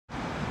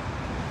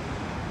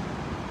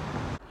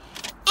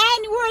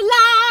we're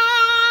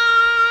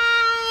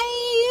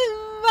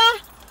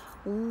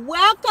live.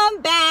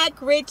 Welcome back,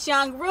 Rich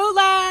Young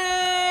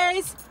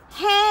Rulers.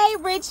 Hey,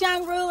 Rich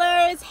Young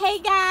Rulers. Hey,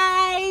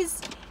 guys.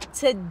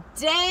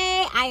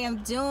 Today, I am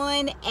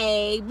doing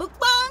a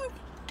mukbang,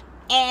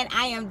 and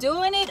I am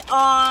doing it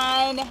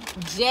on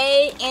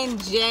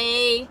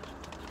J&J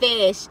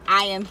Fish.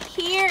 I am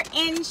here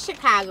in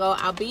Chicago.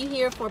 I'll be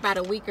here for about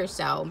a week or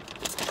so.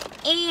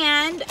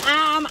 And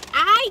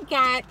I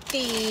got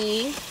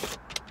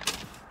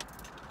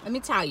let me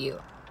tell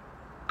you,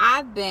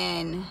 I've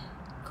been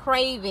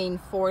craving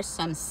for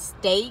some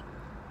steak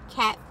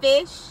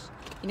catfish.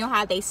 You know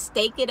how they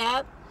steak it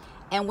up?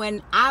 And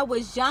when I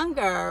was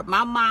younger,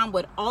 my mom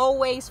would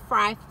always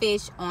fry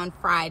fish on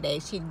Friday.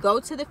 She'd go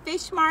to the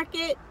fish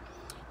market,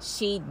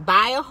 she'd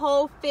buy a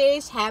whole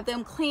fish, have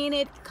them clean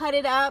it, cut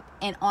it up,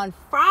 and on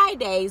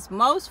Fridays,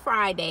 most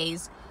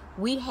Fridays,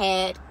 we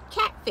had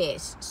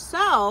catfish.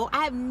 So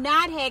I have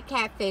not had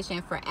catfish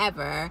in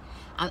forever.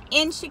 I'm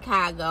in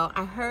Chicago.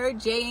 I heard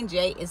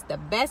J&J is the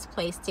best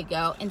place to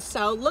go, and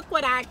so look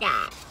what I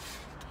got.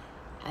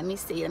 Let me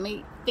see. Let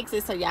me fix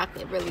it so y'all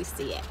can really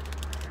see it.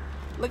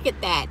 Look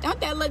at that. Don't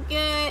that look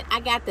good? I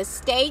got the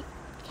steak,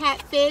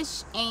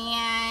 catfish,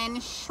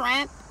 and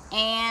shrimp,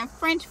 and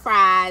french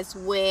fries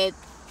with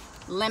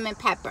lemon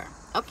pepper.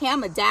 Okay,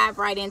 I'm gonna dive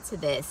right into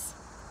this.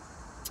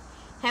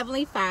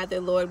 Heavenly Father,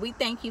 Lord, we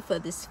thank you for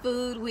this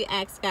food. We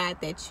ask, God,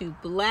 that you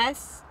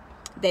bless,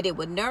 that it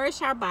would nourish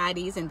our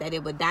bodies, and that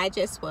it would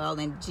digest well.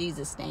 In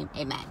Jesus' name,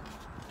 amen.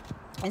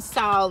 And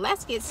so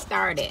let's get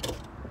started.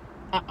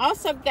 I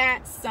also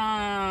got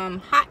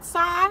some hot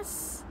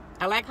sauce.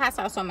 I like hot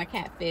sauce on my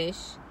catfish,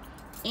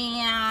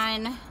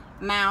 and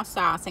mild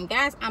sauce. And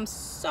guys, I'm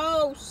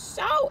so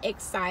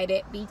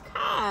excited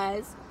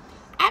because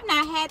I've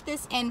not had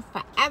this in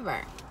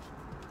forever.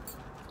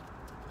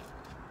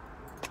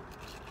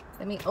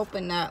 Let me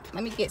open up.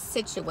 Let me get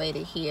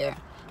situated here.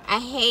 I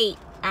hate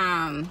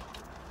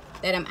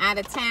that I'm out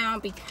of town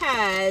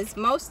because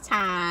most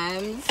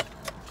times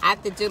I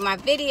have to do my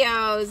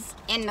videos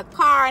in the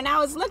car, and I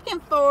was looking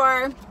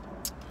for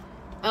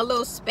a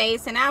little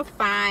space, and I'll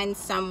find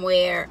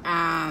somewhere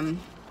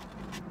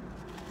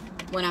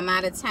when I'm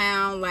out of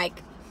town.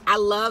 Like, I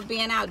love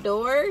being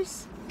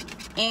outdoors,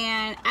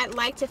 and I'd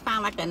like to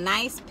find like a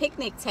nice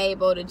picnic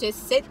table to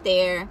just sit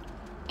there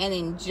and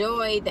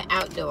enjoy the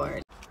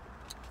outdoors.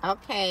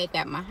 Okay,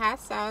 got my hot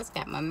sauce,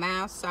 got my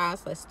mild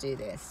sauce. Let's do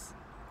this.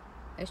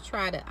 Let's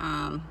try the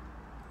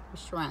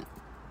shrimp.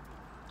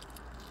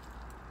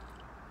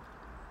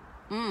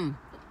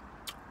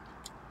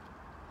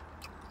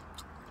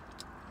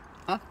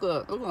 That's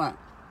good. Look at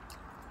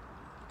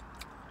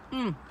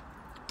that.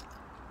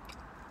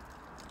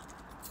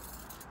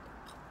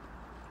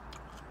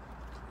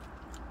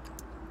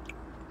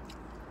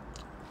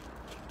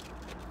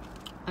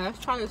 Let's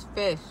try this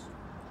fish.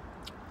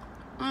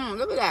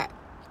 Look at that.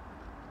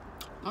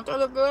 Don't that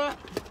look good?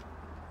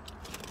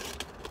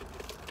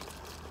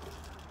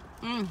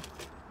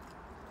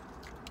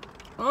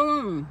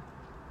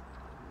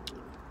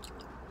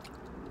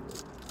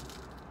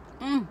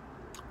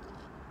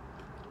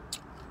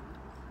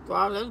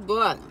 Wow, that's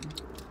good.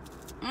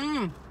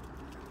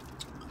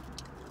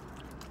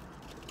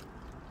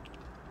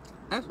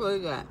 That's really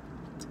good.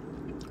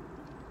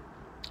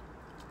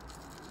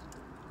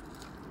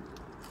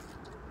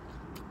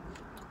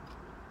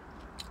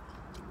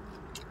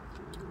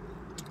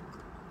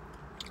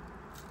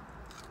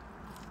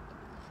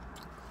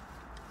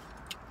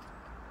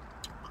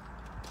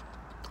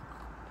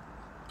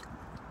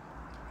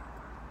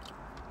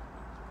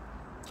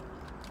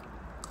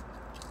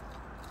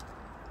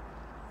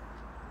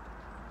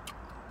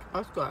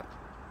 That's good.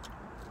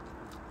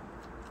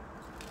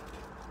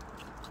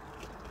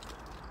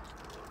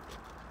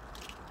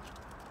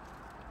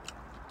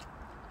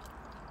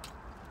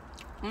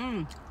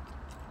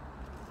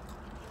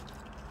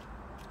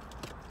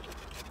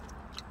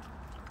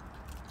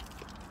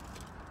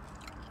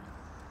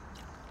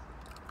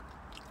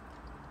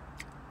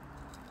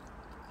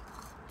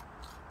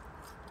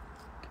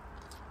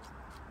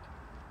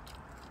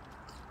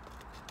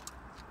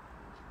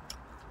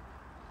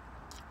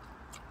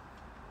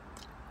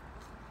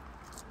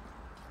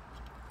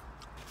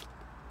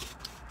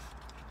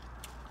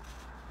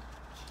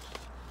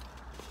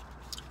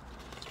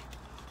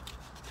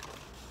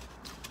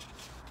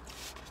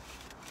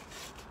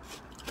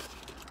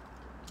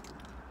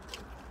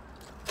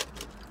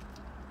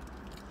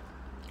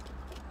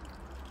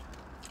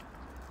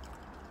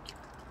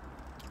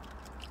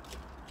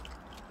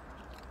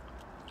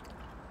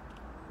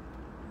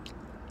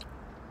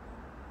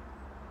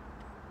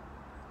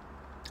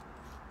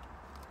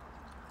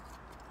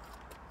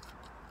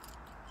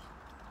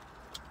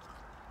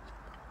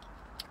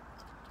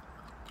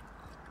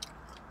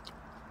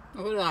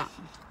 Look at that.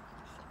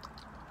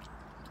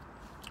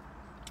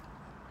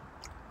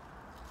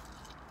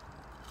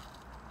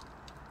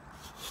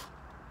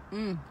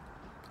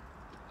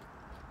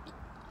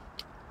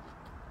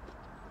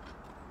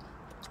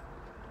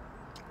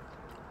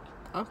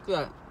 That's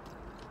good.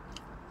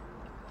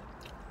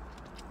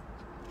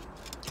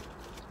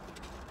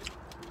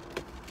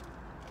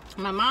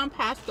 My mom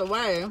passed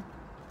away.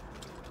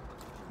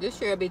 This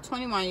year it'll be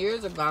 21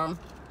 years ago.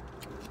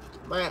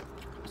 But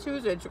she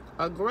was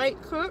a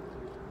great cook.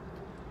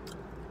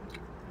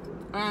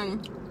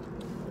 And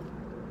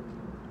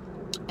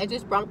it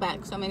just brought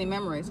back so many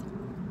memories.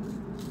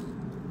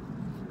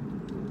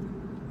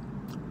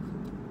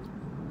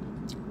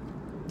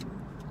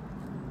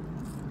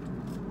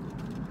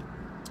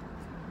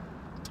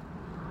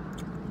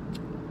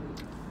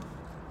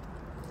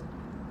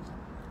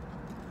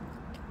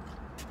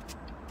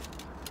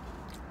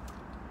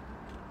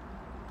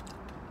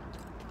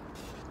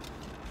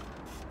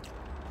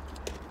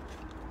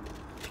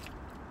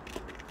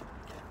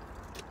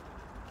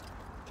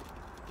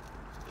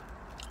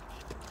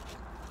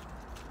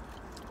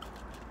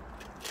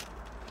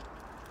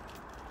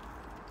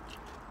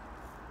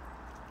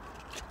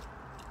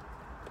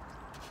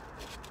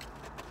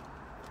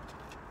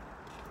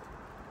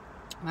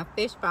 My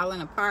fish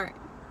falling apart.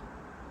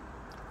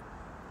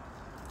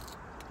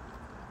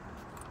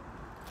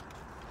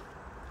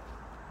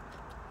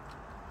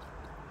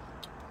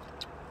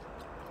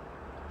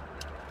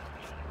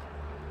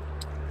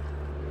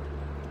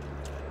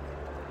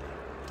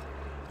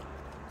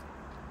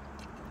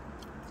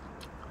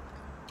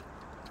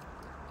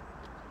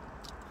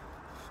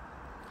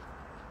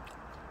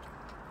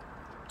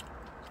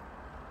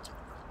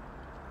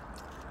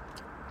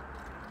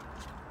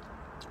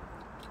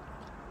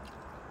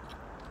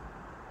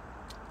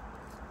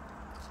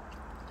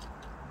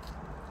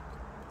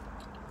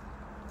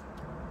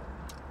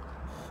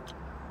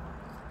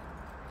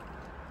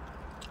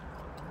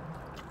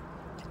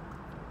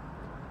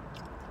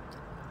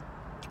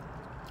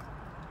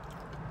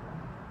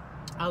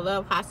 I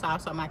love hot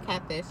sauce on my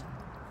catfish.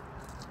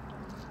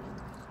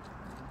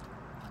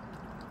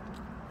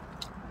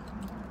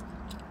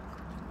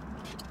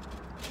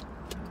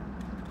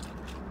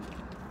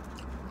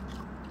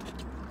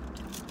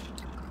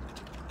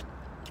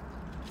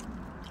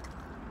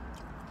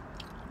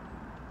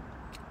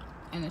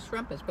 And the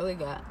shrimp is really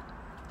good.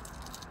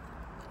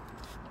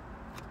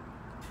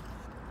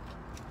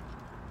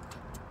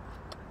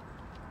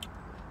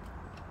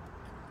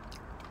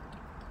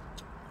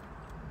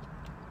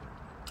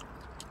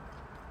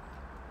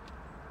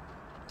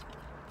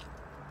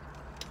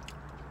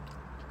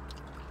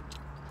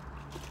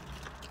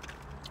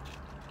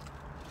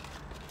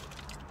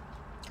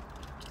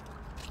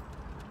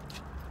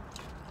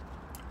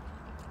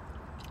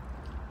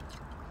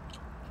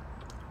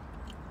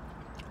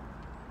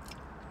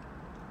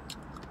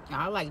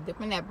 I like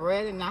dipping that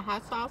bread in that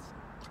hot sauce.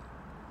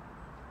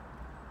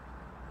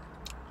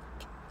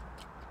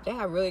 They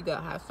have really good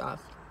hot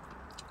sauce.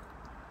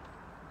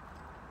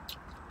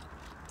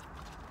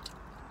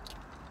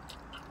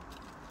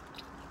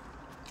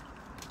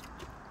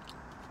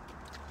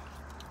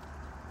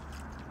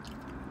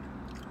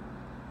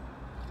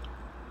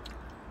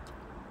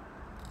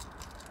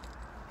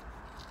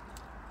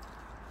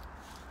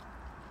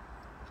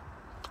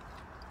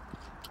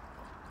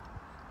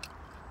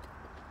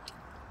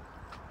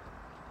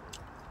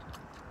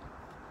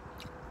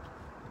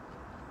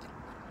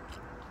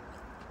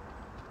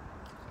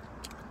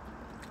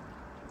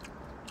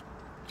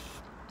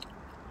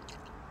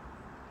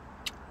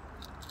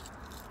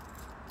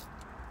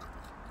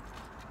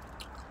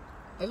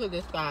 Look at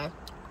this guy.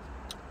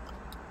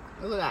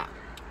 Look at that.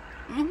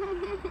 I'm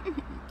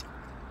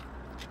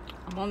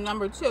on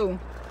number 2.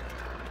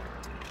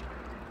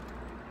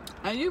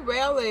 And you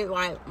rarely,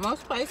 like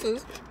most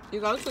places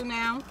you go to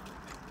now,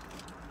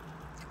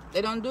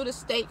 they don't do the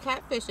steak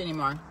catfish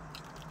anymore.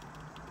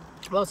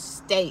 Well,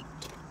 steak.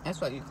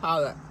 That's what you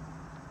call it.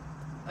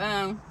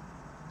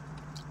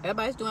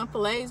 Everybody's doing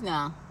fillets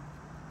now.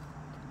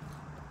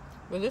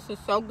 But this is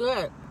so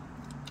good.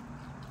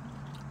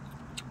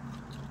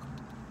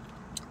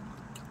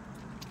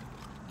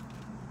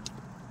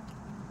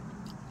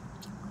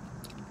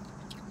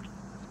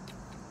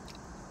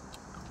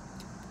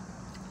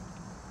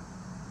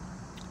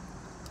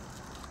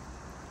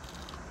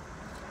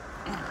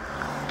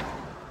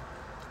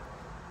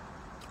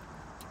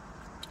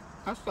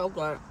 That's so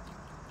good.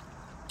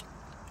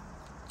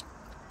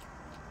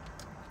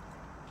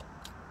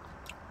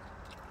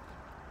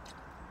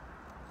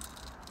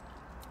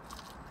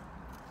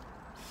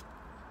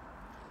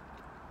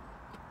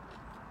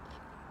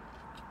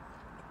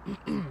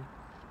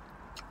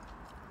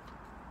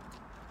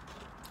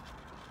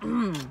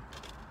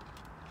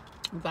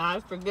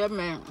 Guys, forgive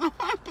me.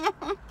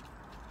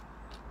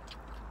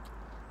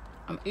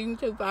 I'm eating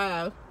too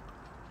fast.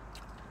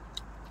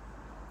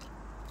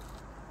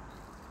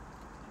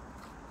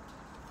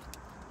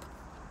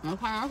 I'm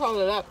trying to hold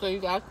it up so you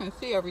guys can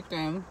see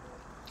everything.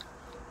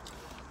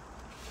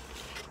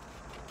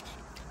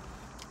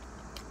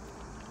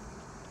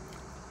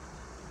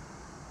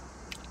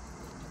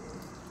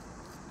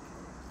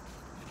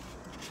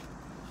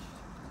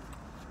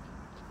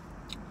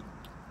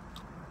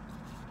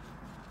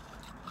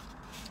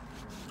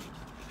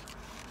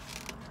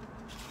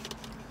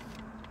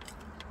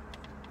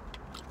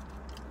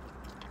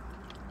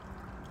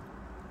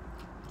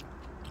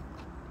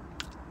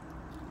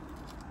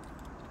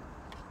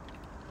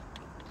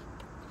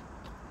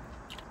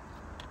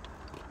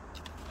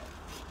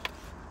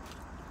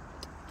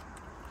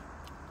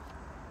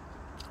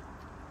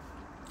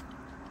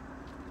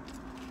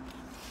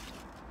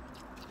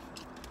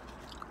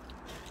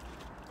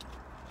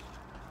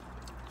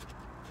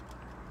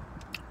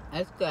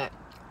 That's good.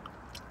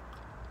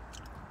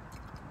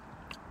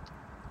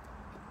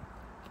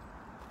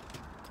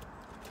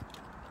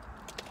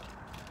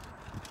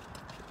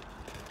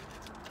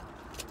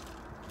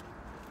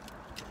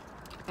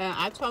 And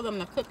I told them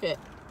to cook it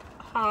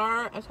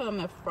hard. I told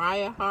them to fry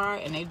it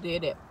hard, and they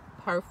did it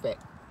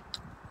perfect.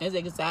 It's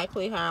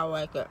exactly how I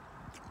like it.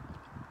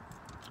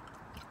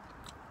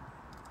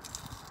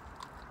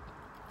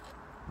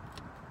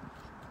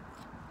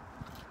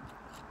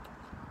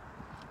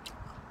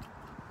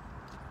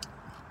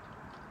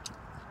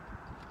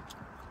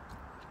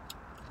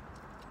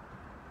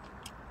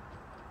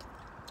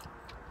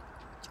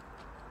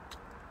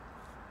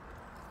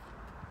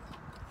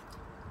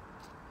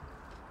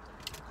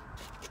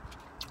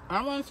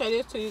 I want to say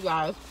this to you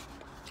guys.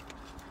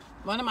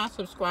 One of my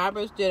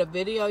subscribers did a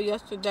video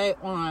yesterday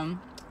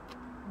on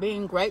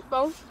being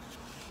grateful.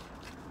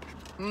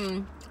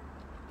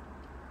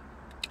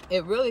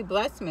 It really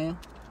blessed me.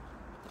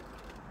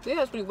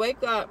 Because we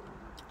wake up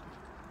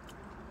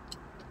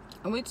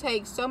and we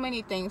take so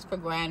many things for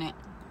granted.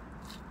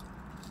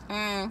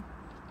 And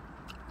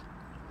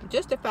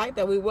just the fact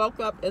that we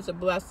woke up is a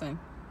blessing.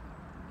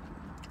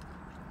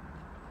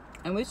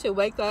 And we should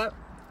wake up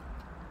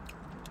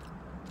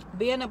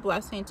being a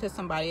blessing to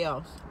somebody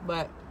else.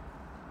 But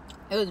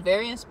it was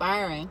very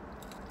inspiring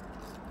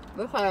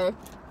because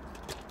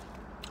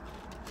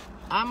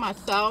I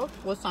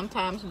myself will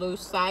sometimes lose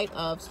sight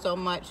of so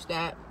much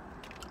that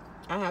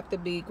I have to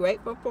be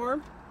grateful for.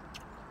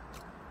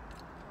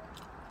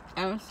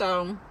 And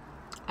so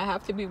I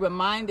have to be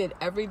reminded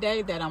every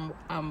day that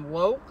I'm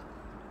woke,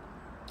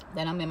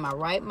 that I'm in my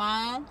right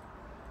mind,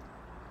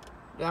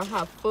 that I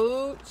have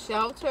food,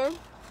 shelter,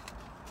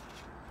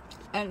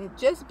 and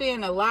just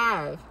being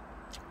alive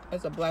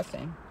is a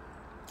blessing.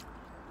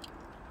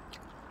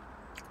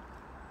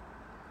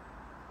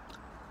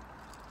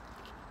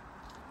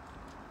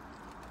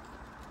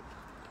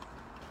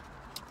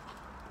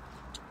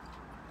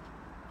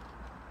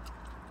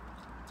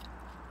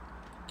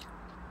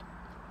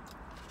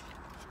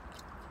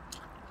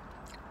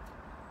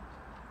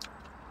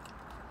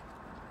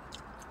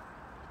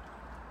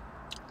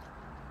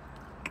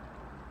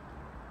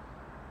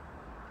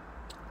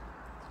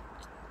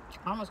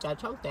 I almost got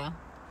choked there.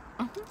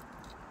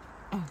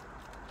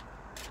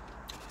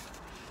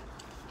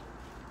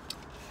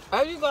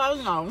 As you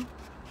guys know,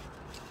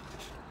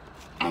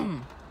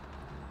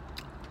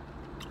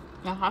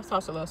 the hot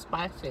sauce is a little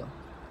spicy.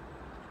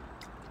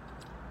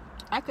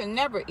 I can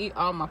never eat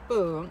all my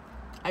food.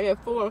 I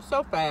get full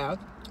so fast.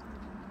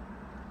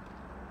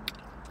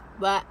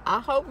 But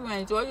I hope you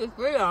enjoyed this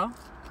video.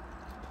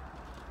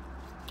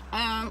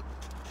 And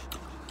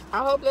I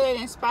hope that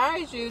it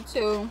inspires you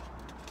to,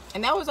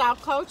 and that was our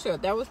culture.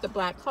 That was the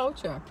black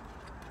culture.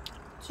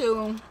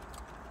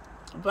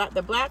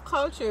 The black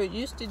culture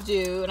used to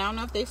do, and I don't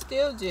know if they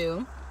still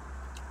do,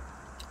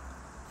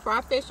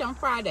 fry fish on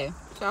Friday.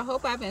 So I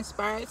hope I've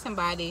inspired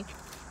somebody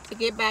to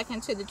get back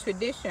into the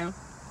tradition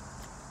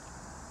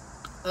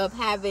of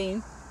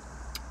having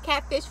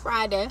Catfish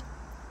Friday.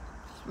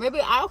 Maybe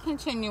I'll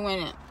continue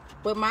in it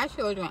with my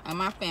children and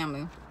my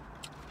family.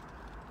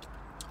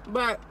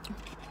 But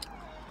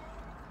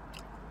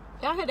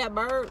y'all hear that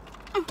bird?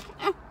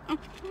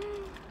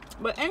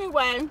 But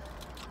anyway,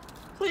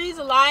 please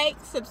like,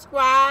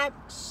 subscribe,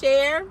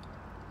 share,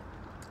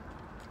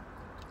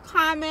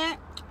 comment.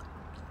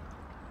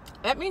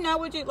 Let me know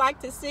what you'd like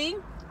to see.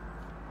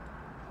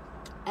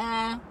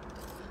 And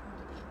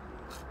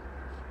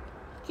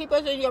keep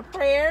us in your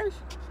prayers.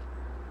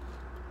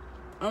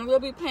 And we'll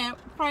be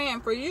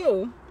praying for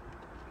you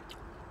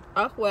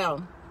as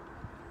well.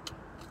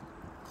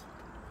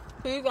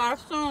 See you guys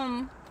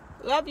soon.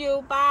 Love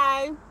you.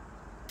 Bye.